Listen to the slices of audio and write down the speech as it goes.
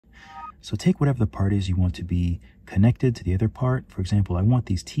So take whatever the part is you want to be connected to the other part. For example, I want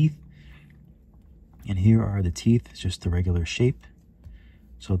these teeth, and here are the teeth. It's just the regular shape.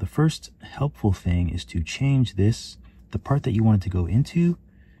 So the first helpful thing is to change this, the part that you want it to go into,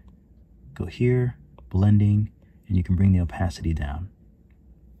 go here, blending, and you can bring the opacity down.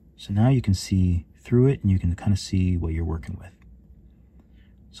 So now you can see through it and you can kind of see what you're working with.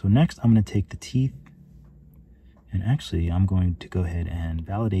 So next I'm going to take the teeth, and actually I'm going to go ahead and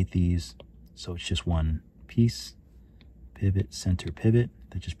validate these so it's just one piece, pivot, center, pivot.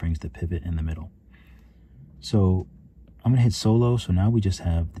 That just brings the pivot in the middle. So I'm going to hit solo, so now we just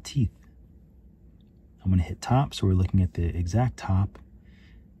have the teeth. I'm going to hit top, so we're looking at the exact top,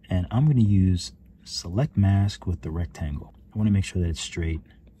 and I'm going to use select mask with the rectangle. I want to make sure that it's straight.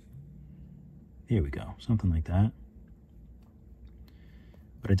 There we go, something like that.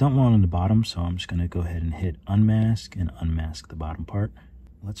 But I don't want it on the bottom, so I'm just going to go ahead and hit unmask and unmask the bottom part.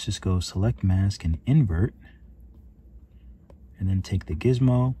 Let's just go select mask and invert, and then take the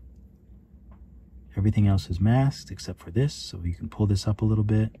gizmo. Everything else is masked except for this, so you can pull this up a little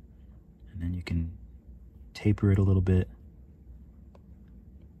bit, and then you can taper it a little bit.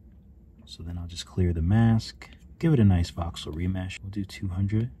 So then I'll just clear the mask, give it a nice voxel remesh. We'll do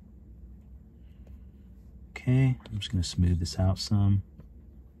 200. Okay, I'm just going to smooth this out some.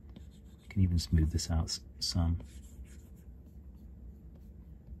 You can even smooth this out some.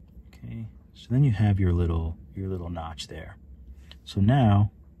 Okay, so then you have your little notch there. So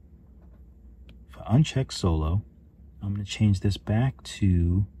now, if I uncheck solo, I'm going to change this back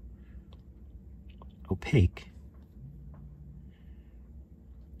to opaque.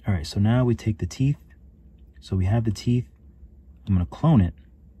 All right, so now we take the teeth. So we have the teeth. I'm going to clone it,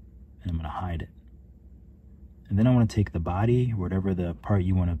 and I'm going to hide it. And then I want to take the body, whatever the part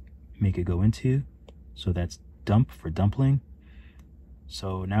you want to make it go into. So that's dump for dumpling.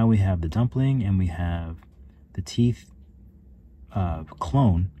 So now we have the dumpling, and we have the teeth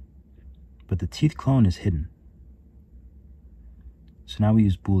clone, but the teeth clone is hidden. So now we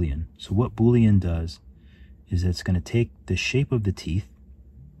use Boolean. So what Boolean does is it's going to take the shape of the teeth.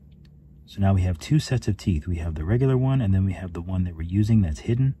 So now we have two sets of teeth. We have the regular one, and then we have the one that we're using that's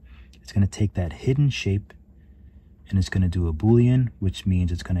hidden. It's going to take that hidden shape, and it's going to do a Boolean, which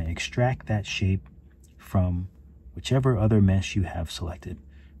means it's going to extract that shape from whichever other mesh you have selected.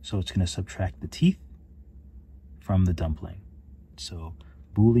 So it's going to subtract the teeth from the dumpling. So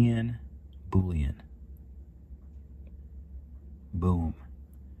Boolean, Boolean. Boom.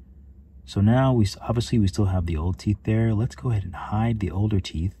 So now obviously we still have the old teeth there. Let's go ahead and hide the older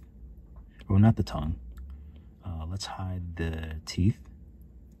teeth, or not the tongue. Let's hide the teeth.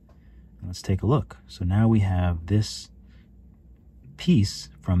 And let's take a look. So now we have this piece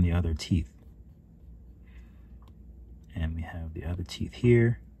from the other teeth. And we have the other teeth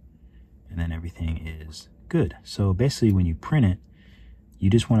here, and then everything is good. So basically when you print it, you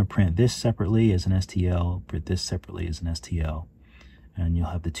just want to print this separately as an STL, print this separately as an STL, and you'll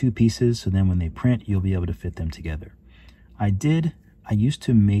have the two pieces. So then when they print, you'll be able to fit them together. I used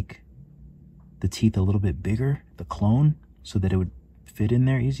to make the teeth a little bit bigger, the clone, so that it would fit in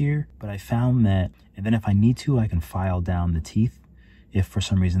there easier. But I found that, and then if I need to, I can file down the teeth if for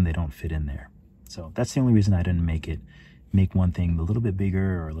some reason they don't fit in there. So that's the only reason I didn't make one thing a little bit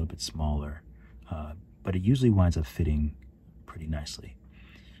bigger or a little bit smaller. But it usually winds up fitting pretty nicely.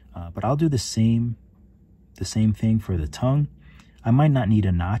 But I'll do the same thing for the tongue. I might not need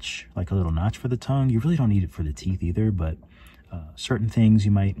a notch, like a little notch for the tongue. You really don't need it for the teeth either, but certain things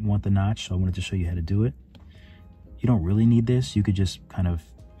you might want the notch, so I wanted to show you how to do it. You don't really need this. You could just kind of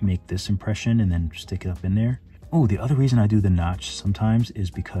make this impression and then stick it up in there. Oh, the other reason I do the notch sometimes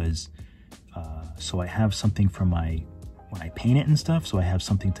is because so I have something for when I paint it and stuff, so I have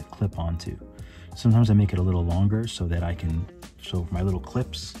something to clip onto. Sometimes I make it a little longer so that I can, so for my little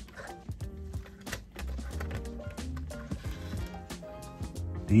clips,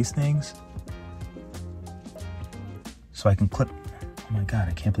 these things, so I can clip. Oh my God,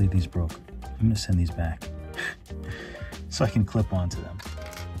 I can't believe these broke. I'm gonna send these back so I can clip onto them.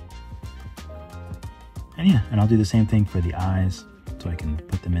 And yeah, and I'll do the same thing for the eyes, so I can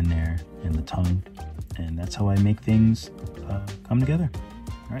put them in there, and the tongue, and that's how I make things come together.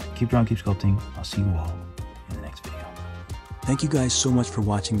 All right, keep drawing, keep sculpting. I'll see you all in the next video. Thank you guys so much for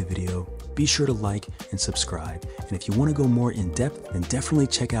watching the video. Be sure to like and subscribe. And if you want to go more in depth, then definitely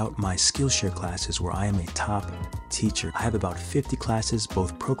check out my Skillshare classes where I am a top teacher. I have about 50 classes,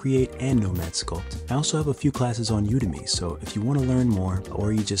 both Procreate and Nomad Sculpt. I also have a few classes on Udemy, so if you want to learn more,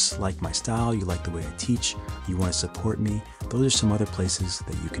 or you just like my style, you like the way I teach, you want to support me, those are some other places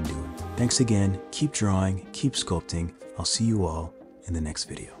that you can do it. Thanks again, keep drawing, keep sculpting. I'll see you all in the next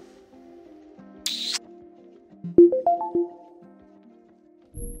video.